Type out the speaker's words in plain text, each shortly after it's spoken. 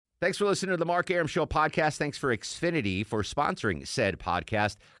Thanks for listening to the Mark Arum Show podcast. Thanks for Xfinity for sponsoring said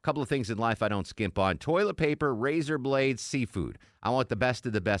podcast. A couple of things in life I don't skimp on. Toilet paper, razor blades, seafood. I want the best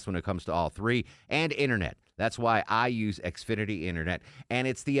of the best when it comes to all three. And internet. That's why I use Xfinity Internet. And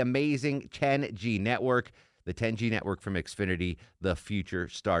it's the amazing 10G network. The 10G network from Xfinity. The future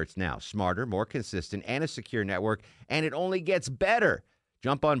starts now. Smarter, more consistent, and a secure network. And it only gets better.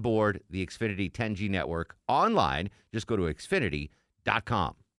 Jump on board the Xfinity 10G network online. Just go to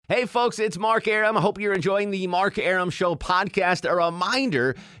Xfinity.com. Hey, folks, it's Mark Arum. I hope you're enjoying the Mark Arum Show podcast. A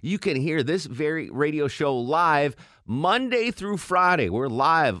reminder, you can hear this very radio show live Monday through Friday. We're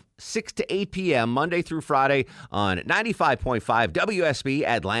live 6 to 8 p.m. Monday through Friday on 95.5 WSB,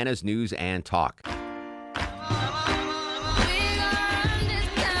 Atlanta's News and Talk.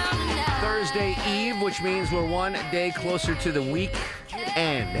 Thursday Eve, which means we're one day closer to the week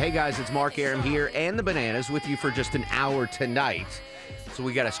end. Hey, guys, it's Mark Arum here and the Bananas with you for just an hour tonight. So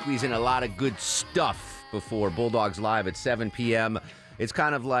we got to squeeze in a lot of good stuff before Bulldogs Live at 7 p.m. It's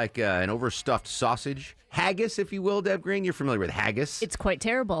kind of like an overstuffed sausage. Haggis, if you will, Deb Green. You're familiar with haggis. It's quite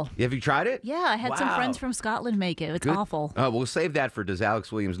terrible. Have you tried it? Yeah, I had some friends from Scotland make it. It's awful. We'll save that for Does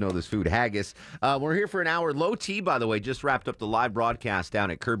Alex Williams Know This Food? Haggis. We're here for an hour. Low T, by the way, just wrapped up the live broadcast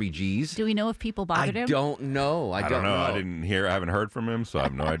down at Kirby G's. Do we know if people bothered him? I don't know. I don't know. I haven't heard from him, so I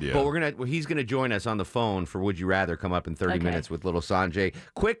have no idea. But he's gonna join us on the phone for Would You Rather, come up in 30 minutes with little Sanjay.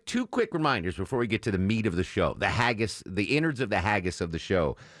 Two quick reminders before we get to the meat of the show. The haggis, the innards of the haggis of the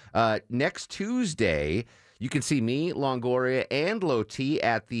show. Next Tuesday, you can see me, Longoria, and Low T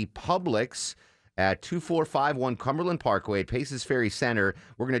at the Publix at 2451 Cumberland Parkway at Paces Ferry Center.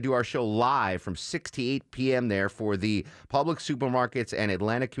 We're going to do our show live from 6 to 8 p.m. there for the Publix Supermarkets and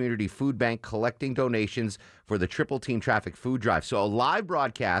Atlanta Community Food Bank collecting donations for the Triple Team Traffic Food Drive. So a live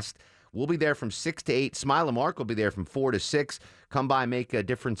broadcast. We'll be there from 6 to 8. Smile and Mark will be there from 4 to 6. Come by, make a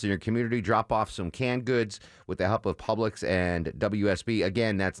difference in your community. Drop off some canned goods with the help of Publix and WSB.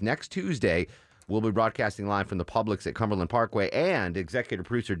 Again, that's next Tuesday. We'll be broadcasting live from the Publix at Cumberland Parkway. And executive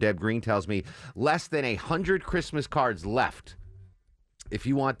producer Deb Green tells me less than 100 Christmas cards left. If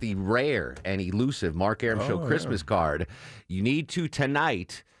you want the rare and elusive Mark Arum Show Christmas card, you need to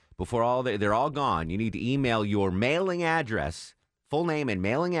tonight, before they're all gone, you need to email your mailing address, full name and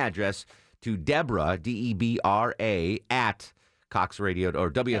mailing address, to Deborah, D-E-B-R-A, at Cox Radio or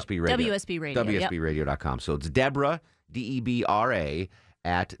WSB Radio. WSB Radio. WSBradio.com. So it's Deborah, D-E-B-R-A,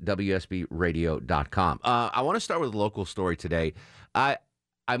 at WSBradio.com. I want to start with a local story today. I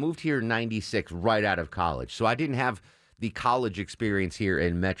moved here in 96 right out of college, so I didn't have the college experience here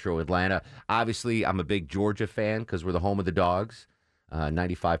in Metro Atlanta. Obviously, I'm a big Georgia fan because we're the home of the Dogs.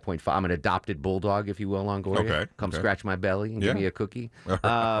 95.5. I'm an adopted bulldog, if you will, Longoria. Okay. Come scratch my belly and give me a cookie.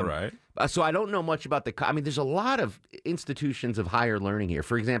 All right. So I don't know much about there's a lot of institutions of higher learning here.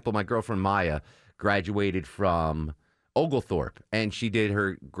 For example, my girlfriend Maya graduated from Oglethorpe, and she did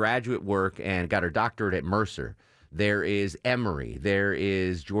her graduate work and got her doctorate at Mercer. There is Emory. There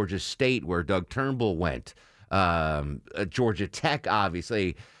is Georgia State, where Doug Turnbull went. Georgia Tech,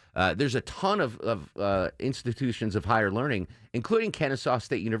 obviously. There's a ton of institutions of higher learning, including Kennesaw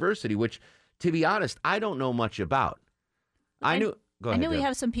State University, which, to be honest, I don't know much about. I know Deb. we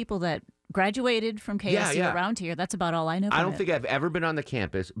have some people that graduated from KSU around here. That's about all I know. I don't think I've ever been on the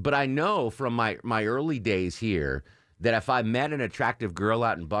campus, but I know from my early days here that if I met an attractive girl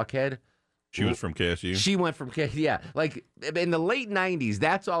out in Buckhead, she was from KSU? She went from KSU, yeah. Like, in the late 90s,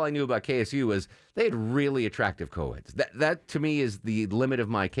 that's all I knew about KSU was they had really attractive co-eds. That to me, is the limit of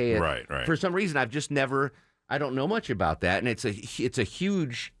my KSU. Right. For some reason, I don't know much about that, and it's a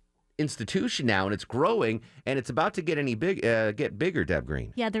huge institution now, and it's growing, and it's about to get bigger, Deb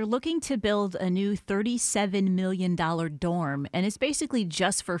Green. Yeah, they're looking to build a new $37 million dorm, and it's basically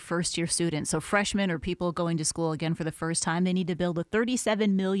just for first-year students. So freshmen or people going to school again for the first time, they need to build a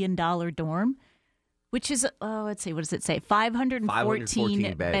 $37 million dorm, which is, let's see, what does it say?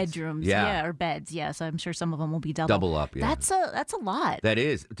 514 bedrooms. Yeah. Or beds. Yes, I'm sure some of them will be double. Double up, yeah. That's a lot. That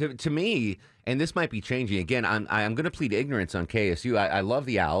is. To me, and this might be changing. Again, I'm going to plead ignorance on KSU. I love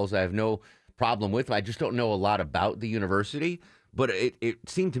the Owls. I have no problem with them. I just don't know a lot about the university. But it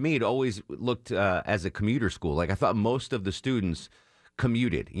seemed to me it always looked as a commuter school. Like, I thought most of the students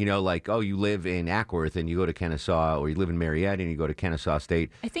commuted, like, you live in Ackworth and you go to Kennesaw, or you live in Marietta and you go to Kennesaw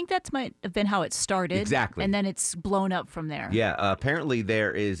State. I think that might have been how it started. Exactly. And then it's blown up from there. Yeah. Apparently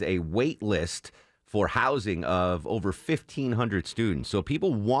there is a wait list for housing of over 1,500 students. So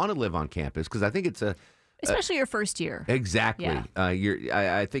people want to live on campus because I think it's especially your first year. Exactly.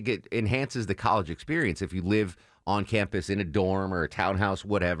 Yeah. I think it enhances the college experience if you live on campus in a dorm or a townhouse,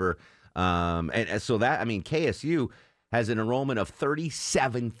 whatever. And so KSU has an enrollment of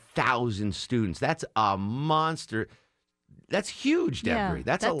 37,000 students. That's a monster. That's huge, Deborah.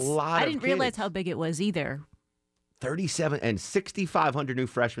 That's a lot of I didn't realize kids. how big it was either. 37 and 6,500 new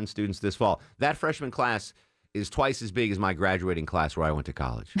freshman students this fall. That freshman class is twice as big as my graduating class where I went to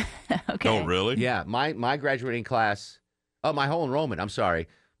college. Okay. Oh, really? Yeah, my graduating class, my whole enrollment, I'm sorry.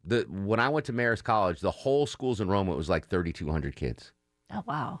 When I went to Marist College, the whole school's enrollment was like 3,200 kids. Oh,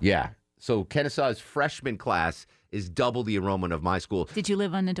 wow. Yeah. So Kennesaw's freshman class is double the enrollment of my school. Did you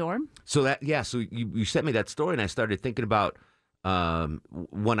live on the dorm? So so you sent me that story, and I started thinking about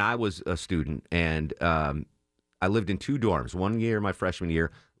when I was a student, and I lived in 2 dorms. One year, my freshman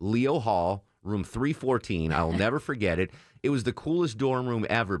year, Leo Hall, room 314. I will never forget it. It was the coolest dorm room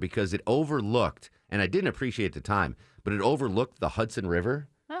ever because it overlooked, and I didn't appreciate it at the time, but it overlooked the Hudson River.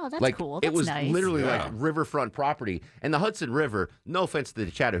 Oh, that's Like, cool. it That's was nice. literally like riverfront property. And the Hudson River, no offense to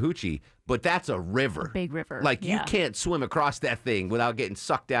the Chattahoochee, but that's a river. Big river. Like, you yeah. can't swim across that thing without getting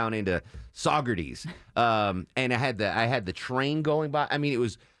sucked down into Saugerties. And I had the train going by. I mean, it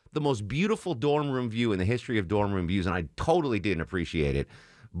was the most beautiful dorm room view in the history of dorm room views, and I totally didn't appreciate it.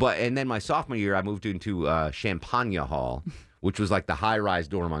 And then my sophomore year, I moved into Champagne Hall, which was like the high-rise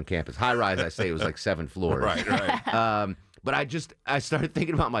dorm on campus. High-rise, I say, it was like 7 floors. Right. But I started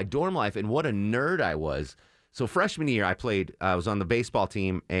thinking about my dorm life and what a nerd I was. So freshman year, I was on the baseball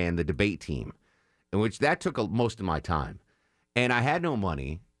team and the debate team, in which that took most of my time. And I had no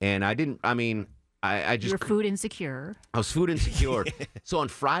money, and I just... You were food insecure. I was food insecure. So on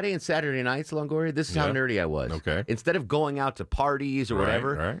Friday and Saturday nights, Longoria, this is how nerdy I was. Okay. Instead of going out to parties or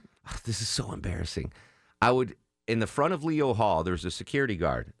whatever, Right. this is so embarrassing. I would... In the front of Leo Hall, there was a security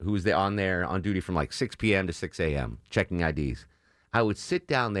guard who was on duty from like 6 p.m. to 6 a.m. checking IDs. I would sit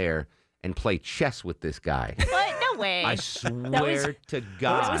down there and play chess with this guy. What? No way. I swear to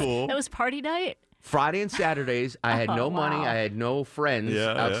God. Cool. That was party night? Friday and Saturdays, I had no money. wow. I had no friends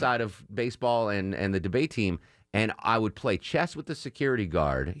outside of baseball and the debate team. And I would play chess with the security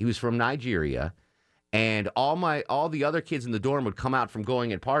guard. He was from Nigeria. And all the other kids in the dorm would come out from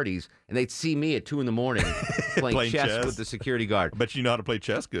going at parties, and they'd see me at 2 a.m. playing chess with the security guard. I bet you know how to play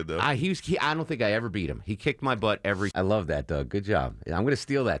chess good, though. I don't think I ever beat him. He kicked my butt I love that, Doug. Good job. I'm going to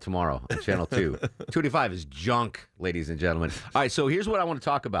steal that tomorrow on Channel 2. 285 is junk, ladies and gentlemen. All right, so here's what I want to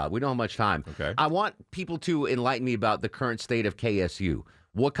talk about. We don't have much time. Okay. I want people to enlighten me about the current state of KSU,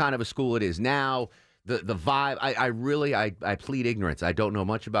 what kind of a school it is now, the vibe. I plead ignorance. I don't know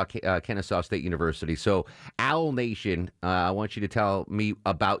much about Kennesaw State University. So, Owl Nation, I want you to tell me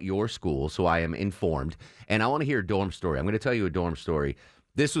about your school so I am informed. And I want to hear a dorm story. I'm going to tell you a dorm story.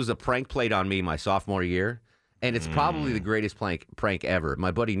 This was a prank played on me my sophomore year, and it's probably the greatest prank ever. My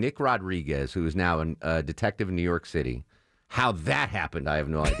buddy Nick Rodriguez, who is now a detective in New York City. How that happened, I have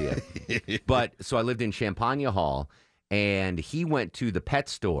no idea. So I lived in Champagne Hall, and he went to the pet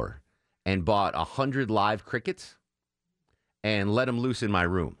store and bought 100 live crickets and let them loose in my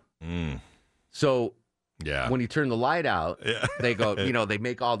room. So when you turn the light out, they go, they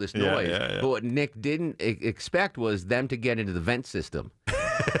make all this noise. But what Nick didn't expect was them to get into the vent system.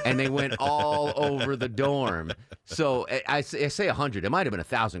 And they went all over the dorm. So I say 100. It might have been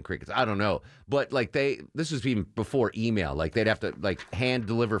 1,000 crickets. I don't know. But this was even before email. Like they'd have to hand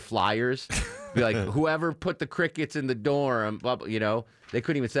deliver flyers. Be like, whoever put the crickets in the dorm, they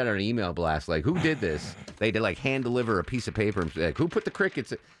couldn't even send out an email blast. Like, who did this? They did hand deliver a piece of paper and like, who put the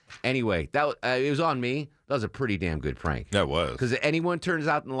crickets? Anyway, it was on me. That was a pretty damn good prank. That was. Because anyone turns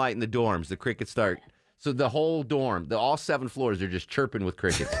out the light in the dorms, the crickets start. So the whole dorm, all 7 floors, they're just chirping with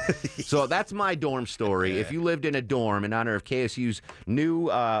crickets. So that's my dorm story. If you lived in a dorm in honor of KSU's new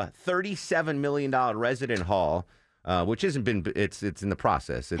 $37 million resident hall, which hasn't been, it's in the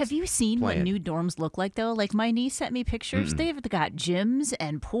process. Have you seen what new dorms look like, though? Like, my niece sent me pictures. They've got gyms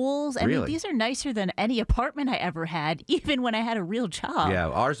and pools. I mean, these are nicer than any apartment I ever had, even when I had a real job. Yeah,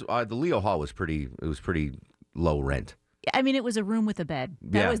 ours, the Leo Hall was pretty low rent. I mean, it was a room with a bed.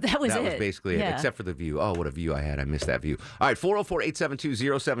 That was it. That was basically it, except for the view. Oh, what a view I had. I missed that view. All right,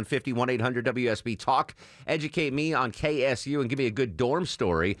 404-872-0750, 1-800-WSB. Talk, educate me on KSU, and give me a good dorm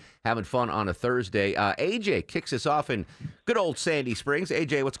story. Having fun on a Thursday. AJ kicks us off in good old Sandy Springs.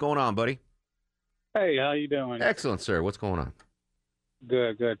 AJ, what's going on, buddy? Hey, how you doing? Excellent, sir. What's going on?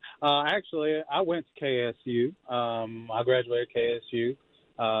 Good. Actually, I went to KSU. I graduated KSU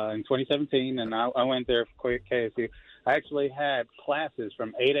in 2017, and I went there for KSU. I actually had classes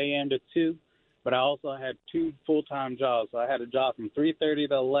from 8 a.m. to 2, but I also had 2 full-time jobs. So I had a job from 3:30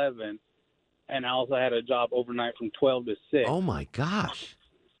 to 11, and I also had a job overnight from 12 to 6. Oh, my gosh.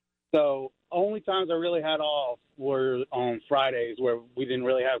 So only times I really had off were on Fridays where we didn't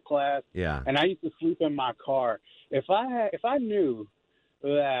really have class. Yeah. And I used to sleep in my car. if I knew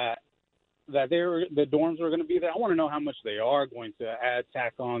that the dorms were going to be there, I want to know how much they are going to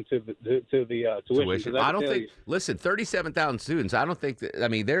tack on to the tuition. I don't think. Listen, 37,000 students. I don't think that. I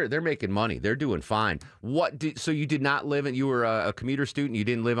mean, they're making money. They're doing fine. So you did not live in? You were a commuter student. You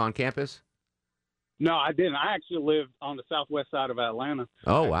didn't live on campus? No, I didn't. I actually lived on the southwest side of Atlanta.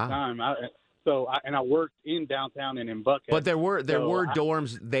 Oh, at wow. the time. I worked in downtown and in Buckhead. But there were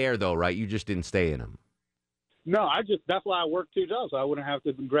dorms there, though, right? You just didn't stay in them. No, that's why I worked 2 jobs. So I wouldn't have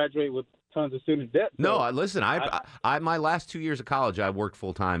to graduate with tons of student debt. So No, listen. I my last 2 years of college, I worked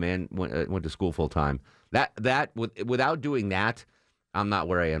full time and went to school full time. Without doing that, I'm not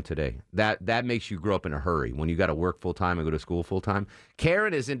where I am today. That makes you grow up in a hurry when you got to work full time and go to school full time.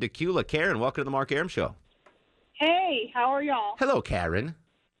 Karen is in Decula. Karen, welcome to the Mark Arum Show. Hey, how are y'all? Hello, Karen.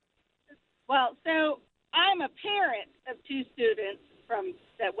 Well, so I'm a parent of 2 students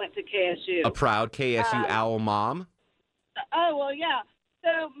that went to KSU. A proud KSU owl mom. Oh, well, yeah.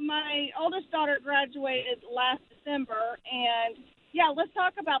 So my oldest daughter graduated last December, and, yeah, let's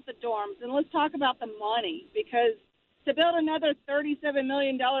talk about the dorms, and let's talk about the money, because to build another $37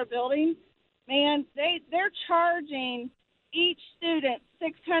 million building, man, they're charging each student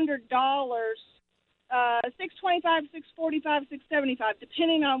 $600, $625, $645, $675,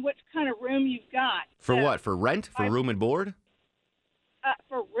 depending on which kind of room you've got. For what? For rent? For room and board?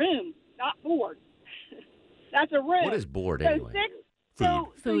 For room, not board. That's a room. What is board so anyway?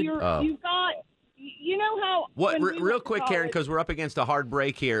 You've got, you know how. What? Real quick, Karen, because we're up against a hard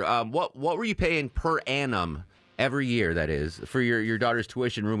break here. What were you paying per annum every year? That is for your daughter's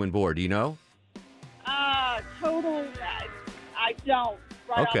tuition, room, and board. Do you know? Total. I don't.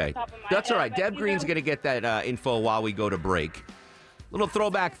 Right Okay, off the top of my that's head, all right. but, Deb Green's going to get that info while we go to break. Little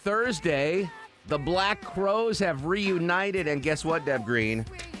throwback Thursday. The Black Crowes have reunited, and guess what, Deb Green?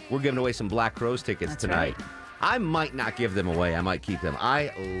 We're giving away some Black Crowes tickets tonight. Right. I might not give them away. I might keep them.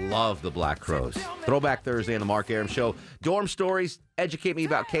 I love the Black Crowes. Throwback Thursday on the Mark Arum Show. Dorm stories. Educate me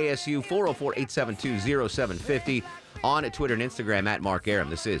about KSU. 404-872-0750. On at Twitter and Instagram at Mark Arum.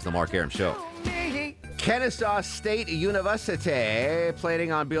 This is the Mark Arum Show. Kennesaw State University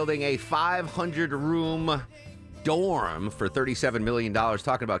planning on building a 500-room dorm for $37 million.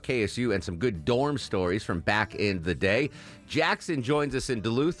 Talking about KSU and some good dorm stories from back in the day. Jackson joins us in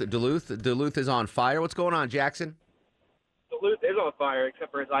Duluth. Duluth is on fire. What's going on, Jackson? Duluth is on fire,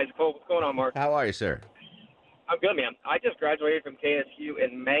 except for his ice cold. What's going on, Mark? How are you, sir? I'm good, man. I just graduated from KSU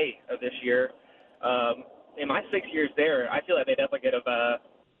in May of this year. In my 6 years there, I feel like they definitely could have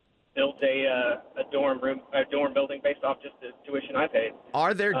built a dorm building based off just the tuition I paid.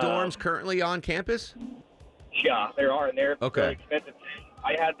 Are there dorms currently on campus? Yeah, there are, and they're really expensive.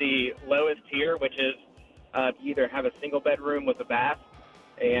 I had the lowest tier, which is you either have a single bedroom with a bath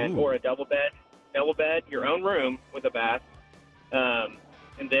or a double bed, your own room with a bath, and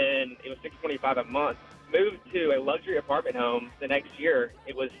then it was $625 a month. Moved to a luxury apartment home the next year,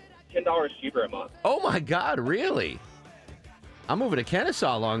 it was $10 cheaper a month. Oh my God, really? I'm moving to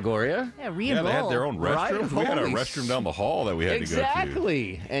Kennesaw, Longoria. Yeah, re-enroll. Yeah, they had their own Right? restrooms. We had a Holy restroom down the hall that we had to go to.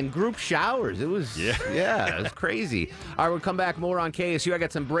 Exactly. And group showers. It was, yeah, it was crazy. All right, we'll come back more on KSU. I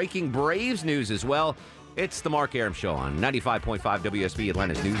got some breaking Braves news as well. It's the Mark Arum Show on 95.5 WSB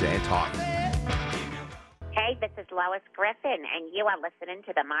Atlanta's News and Talk. Hey, this is Lois Griffin, and you are listening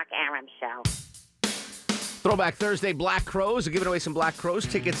to the Mark Arum Show. Throwback Thursday, Black Crowes. We're giving away some Black Crowes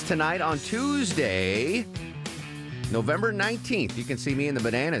tickets tonight on Tuesday, November 19th. You can see me in the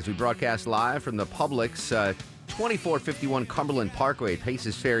Bananas. We broadcast live from the Publix, 2451 Cumberland Parkway,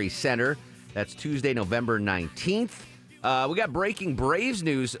 Paces Ferry Center. That's Tuesday, November 19th. We got breaking Braves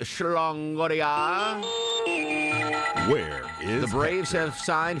news. Shlongoria. Where is The Braves have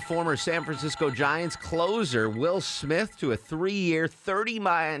signed former San Francisco Giants closer Will Smith to a 3-year,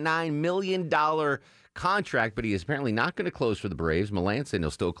 $39 million contract, but he is apparently not going to close for the Braves. Melanson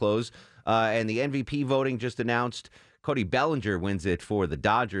will still close. And the MVP voting just announced. Cody Bellinger wins it for the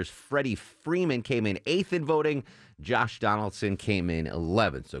Dodgers. Freddie Freeman came in 8th in voting. Josh Donaldson came in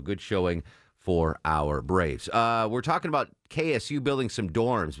 11th. So good showing for our Braves. We're talking about KSU building some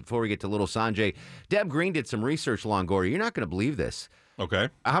dorms before we get to Little Sanjay. Deb Green did some research, Longoria. You're not going to believe this. Okay.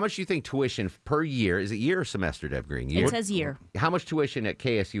 How much do you think tuition per year? Is it year or semester, Deb Green? It says year. How much tuition at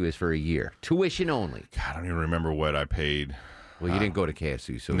KSU is for a year? Tuition only. God, I don't even remember what I paid. Well, you didn't go to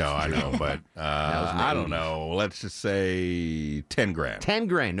KSU, so No, it's I know, but was in the I don't 80s. know. Let's just say 10 grand. 10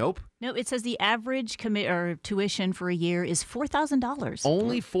 grand. Nope. No, it says the average tuition for a year is $4,000.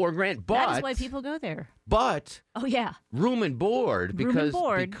 Only 4 grand. But That is why people go there. But Oh, yeah. room and board Room and because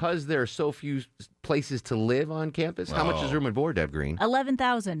board. because there are so few places to live on campus. How much is room and board, Deb Green?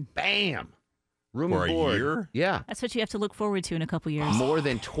 $11,000. Bam. Room For and a board. year? Yeah. That's what you have to look forward to in a couple years. More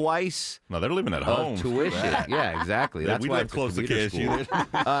than twice No, they're living at home. tuition. Yeah, exactly. That's we why live it's a close to commuter KSU.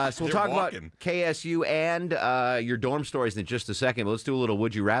 school. So we'll They're talk walking. about KSU and your dorm stories in just a second. But let's do a little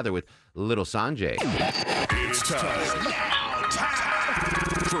Would You Rather with little Sanjay. It's time. Now,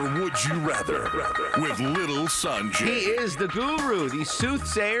 time for Would You Rather with Little Sanjay. He is the guru, the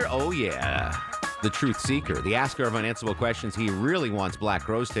soothsayer. Oh, yeah. The truth seeker, the asker of unanswerable questions. He really wants Black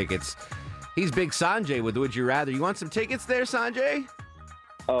Crowes tickets. He's Big Sanjay with Would You Rather. You want some tickets there, Sanjay?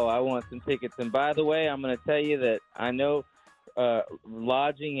 Oh, I want some tickets. And by the way, I'm going to tell you that I know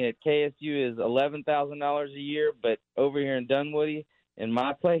lodging at KSU is $11,000 a year, but over here in Dunwoody, in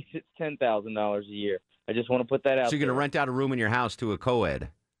my place, it's $10,000 a year. I just want to put that out So you're going to there. rent out a room in your house to a co-ed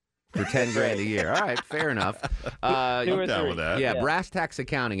for $10,000 a year. All right, fair enough. Two or I'm down three. with that. Yeah, brass tacks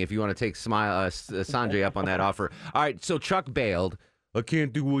accounting if you want to take Sanjay up on that offer. All right, so Chuck bailed. I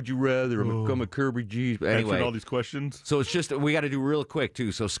can't do Would You Rather. I'm become a Kirby G. But Answering anyway, all these questions. so it's just we got to do real quick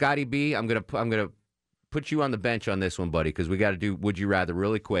too. So Scotty B, I'm gonna put you on the bench on this one, buddy, because we got to do Would You Rather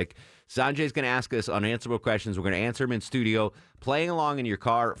really quick. Sanjay's gonna ask us unanswerable questions. We're gonna answer them in studio, playing along in your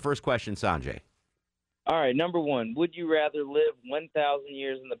car. First question, Sanjay. All right, number one, would you rather live 1,000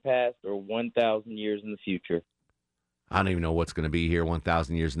 years in the past or 1,000 years in the future? I don't even know what's going to be here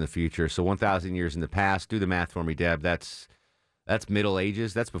 1,000 years in the future. So 1,000 years in the past. Do the math for me, Deb. That's Middle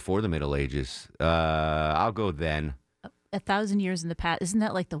Ages. That's before the Middle Ages. I'll go then. 1,000 years in the past. Isn't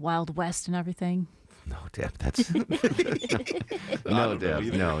that like the Wild West and everything? No, Deb. That's no, Deb.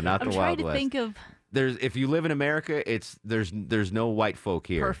 No, not I'm the trying Wild to West. think of If you live in America, there's no white folk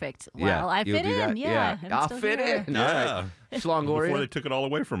here. perfect. Well, Yeah, I you'll fit do that? in. Yeah, I'm I'll still fit here. in. All right. Before Schlongoria. they took it all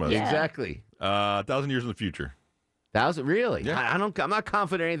away from us. Yeah. Exactly. 1,000 years in the future. 1,000, really? Yeah. I'm not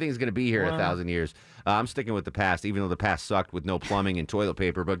confident anything's going to be here 1,000 years. I'm sticking with the past, even though the past sucked with no plumbing and toilet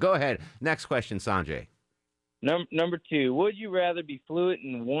paper. But go ahead. Next question, Sanjay. Number two, would you rather be fluent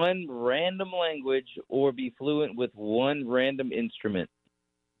in one random language or be fluent with one random instrument?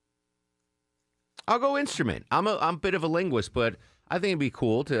 I'll go instrument. I'm a bit of a linguist, but I think it'd be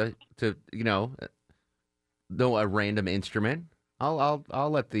cool to know a random instrument. I'll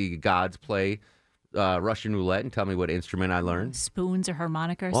let the gods play Russian roulette and tell me what instrument I learned. Spoons or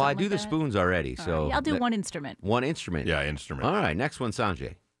harmonica or Well, something I do like the that? spoons already, All so right, I'll do one instrument. One instrument. Yeah, instrument. All right, next one,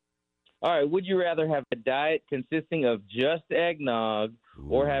 Sanjay. All right, would you rather have a diet consisting of just eggnog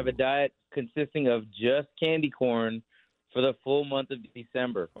or have a diet consisting of just candy corn for the full month of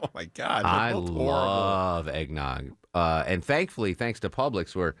December? Oh, my God. I They're both horrible. love eggnog. And thankfully, thanks to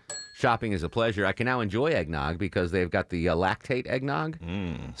Publix, where shopping is a pleasure, I can now enjoy eggnog because they've got the lactate eggnog.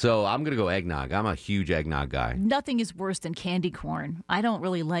 So I'm going to go eggnog. I'm a huge eggnog guy. Nothing is worse than candy corn. I don't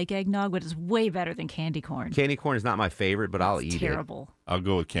really like eggnog, but it's way better than candy corn. Candy corn is not my favorite, but I'll It's eat terrible. I'll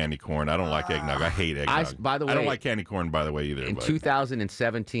go with candy corn. I don't like eggnog. I hate eggnog. by the I don't way, like candy corn, by the way, either. In but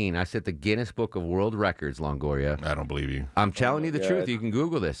 2017, I set the Guinness Book of World Records, Longoria. I don't believe you. I'm telling you the God. truth. You can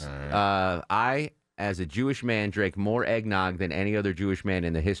Google this. I, as a Jewish man, drank more eggnog than any other Jewish man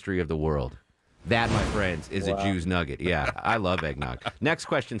in the history of the world. That, my friends, is a Jew's nugget. Yeah, I love eggnog. Next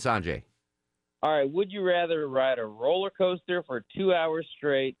question, Sanjay. All right, would you rather ride a roller coaster for 2 hours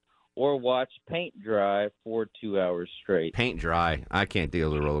straight or watch paint dry for 2 hours straight? Paint dry. I can't deal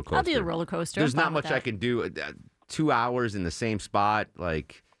with a roller coaster. I'll do the roller coaster. There's I'm not fine with much I that. can do. 2 hours in the same spot,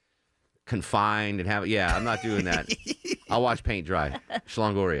 like confined and have. Yeah, I'm not doing that. I'll watch paint dry.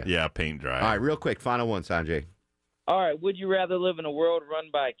 Schlongoria. Yeah, paint dry. All right, real quick, final one, Sanjay. All right, would you rather live in a world run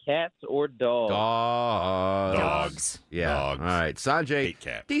by cats or dogs? Dogs. Yeah. Dogs. All right, Sanjay. Hate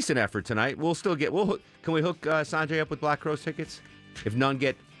cats. Decent effort tonight. We'll still get. Can we hook Sanjay up with Black Crowes tickets if none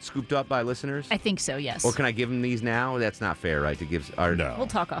get scooped up by listeners? I think so, yes. Or can I give him these now? That's not fair, right? To give our No. We'll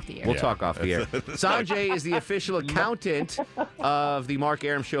talk off the air. We'll talk off the air. Sanjay is the official accountant of the Mark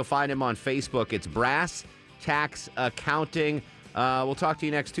Aram Show. Find him on Facebook. It's Brass Tax Accounting. We'll talk to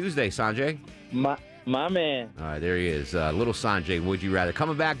you next Tuesday, Sanjay. My man. All right, there he is. Little Sanjay, Would You Rather.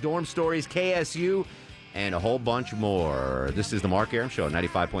 Coming back, dorm stories, KSU, and a whole bunch more. This is the Mark Aram Show,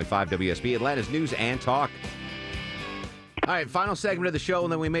 95.5 WSB, Atlanta's News and Talk. All right, final segment of the show,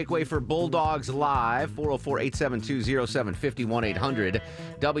 and then we make way for Bulldogs Live, 404-872-0750,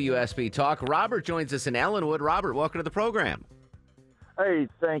 1-800-WSB Talk. Robert joins us in Ellenwood. Robert, welcome to the program. Hey,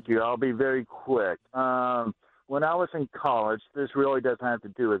 thank you. I'll be very quick. When I was in college, this really doesn't have to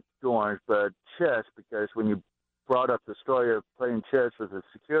do with dorms, but chess, because when you brought up the story of playing chess with a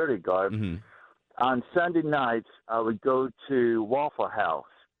security guard, on Sunday nights, I would go to Waffle House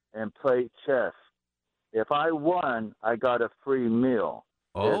and play chess. If I won, I got a free meal.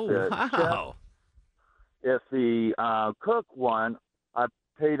 Oh, If the wow. If the cook won, I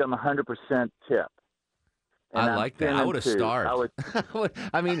paid them 100% tip. And I like that. I would have starved.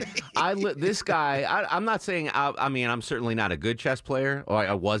 I mean, this guy. I'm not saying. I mean, I'm certainly not a good chess player. Or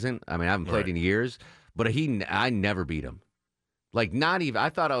I wasn't. I mean, I haven't played in years. But I never beat him. Like, not even. I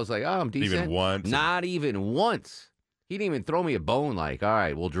thought I was like, oh, I'm decent. Even once. Not even once. He didn't even throw me a bone. Like, all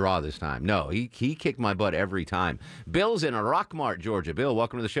right, we'll draw this time. No, he kicked my butt every time. Bill's in Rockmart, Georgia. Bill,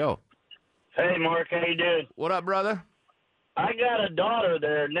 welcome to the show. Hey, Mark, how you doing? What up, brother? I got a daughter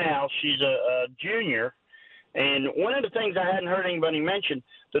there now. She's a junior. And one of the things I hadn't heard anybody mention,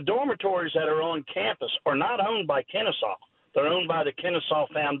 the dormitories that are on campus are not owned by Kennesaw. They're owned by the Kennesaw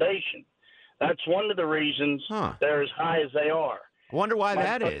Foundation. That's one of the reasons they're as high as they are. I wonder why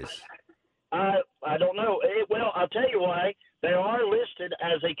that is. I don't know. Well, I'll tell you why. They are listed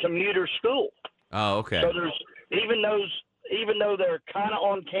as a commuter school. Oh, okay. So there's even though they're kind of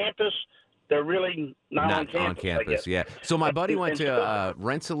on campus, they're really not on campus. Yeah. So my buddy went to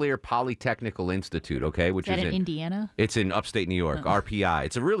Rensselaer Polytechnical Institute, okay, which is in Indiana? It's in upstate New York, RPI.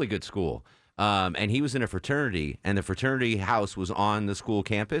 It's a really good school. And he was in a fraternity, and the fraternity house was on the school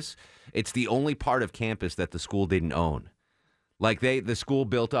campus. It's the only part of campus that the school didn't own. Like the school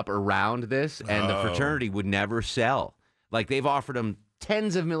built up around this, and the fraternity would never sell. Like they've offered them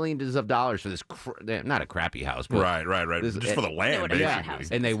tens of millions of dollars for this, not a crappy house, but right. Just for the land, basically. Yeah,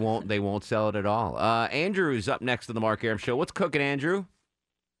 and they won't sell it at all. Andrew's up next to the Mark Arum Show. What's cooking, Andrew?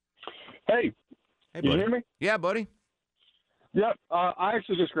 Hey, buddy. You hear me? Yeah, buddy. Yep. I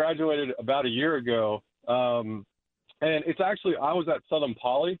actually just graduated about a year ago, and it's actually I was at Southern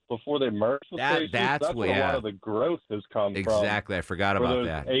Poly before they merged with State. That's where a lot of the growth has come from. Exactly. I forgot about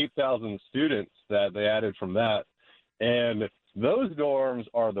that. 8,000 students that they added from that, and those dorms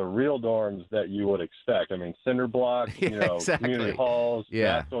are the real dorms that you would expect. I mean, cinder blocks, community halls,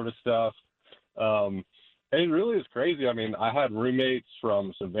 that sort of stuff. And it really is crazy. I mean, I had roommates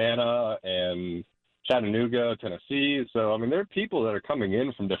from Savannah and Chattanooga, Tennessee. So, I mean, there are people that are coming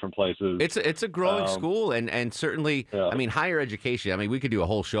in from different places. It's a growing school, and certainly, I mean, higher education. I mean, we could do a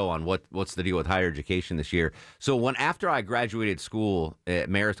whole show on what's the deal with higher education this year. So after I graduated school at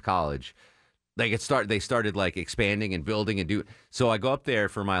Marist College, they started like expanding and building and do. So I go up there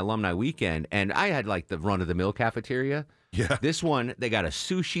for my alumni weekend, and I had like the run of the mill cafeteria. Yeah. This one, they got a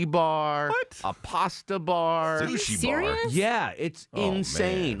sushi bar, a pasta bar. Sushi bar? Yeah, it's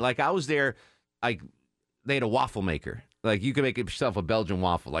insane. Man. Like I was there, they had a waffle maker. Like you could make yourself a Belgian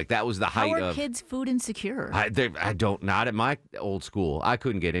waffle. Like that was the height of. How are kids food insecure? Not at my old school. I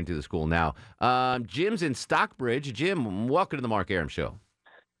couldn't get into the school now. Jim's in Stockbridge. Jim, welcome to the Mark Arum Show.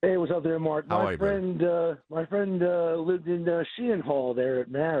 Hey, what's up there, Mark? My friend lived in Sheehan Hall there at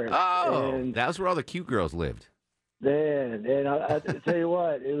Marist. Oh, that was where all the cute girls lived. Man, and I tell you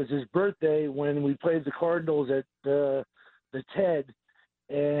what, it was his birthday when we played the Cardinals at the TED,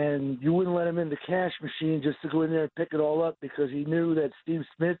 and you wouldn't let him in the cash machine just to go in there and pick it all up because he knew that Steve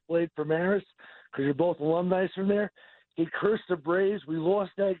Smith played for Marist because you're both alumni from there. He cursed the Braves. We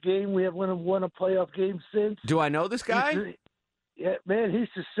lost that game. We haven't won a playoff game since. Do I know this guy? Yeah, man, he's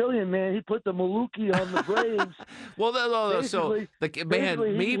Sicilian, man. He put the Maluki on the Braves. Well, he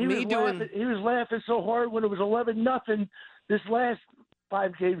was laughing so hard when it was 11-0 this last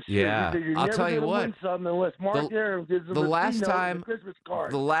 5 games. Yeah, I'll tell you what. Unless Mark Arum gives him a Christmas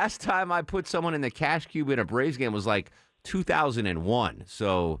card. The last time I put someone in the cash cube in a Braves game was like 2001.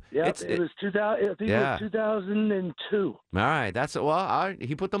 So yeah, it was 2000. I think it was 2002. All right,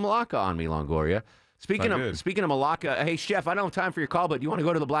 he put the Malacca on me, Longoria. Speaking of Malacca, hey, Chef, I don't have time for your call, but do you want to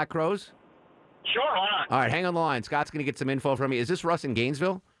go to the Black Crows? Sure, why not? All right, hang on the line. Scott's going to get some info from you. Is this Russ in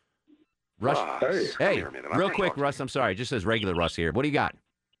Gainesville? Russ? Hey, real quick, Russ, I'm sorry. It just says regular Russ here. What do you got?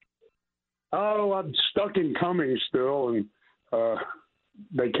 Oh, I'm stuck in Cummings still, and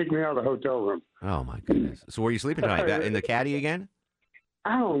they kicked me out of the hotel room. Oh, my goodness. So where are you sleeping tonight? In the caddy again?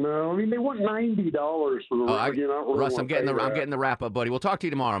 I don't know. I mean, they want $90 for the room. Russ, I'm getting the wrap up, buddy. We'll talk to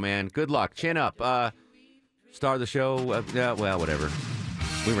you tomorrow, man. Good luck. Chin up. Star of the show. Well, whatever.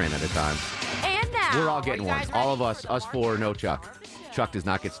 We ran out of time. And now we're all getting one. All of us four. No Chuck. Chuck does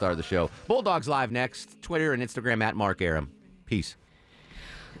not get star of the show. Bulldogs Live next. Twitter and Instagram at Mark Arum. Peace.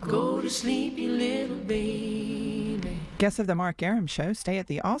 Go to sleep, you little baby. Guests of the Mark Arum Show stay at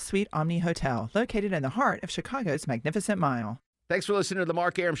the All Suite Omni Hotel, located in the heart of Chicago's Magnificent Mile. Thanks for listening to the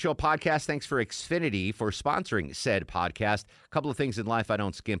Mark Arum Show podcast. Thanks for Xfinity for sponsoring said podcast. A couple of things in life I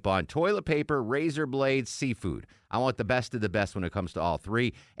don't skimp on. Toilet paper, razor blades, seafood. I want the best of the best when it comes to all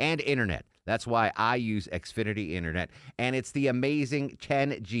three. And internet. That's why I use Xfinity Internet. And it's the amazing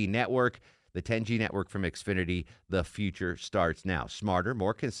 10G network. The 10G network from Xfinity. The future starts now. Smarter,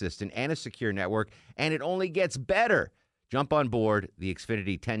 more consistent, and a secure network. And it only gets better. Jump on board the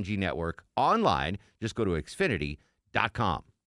Xfinity 10G network online. Just go to Xfinity.com.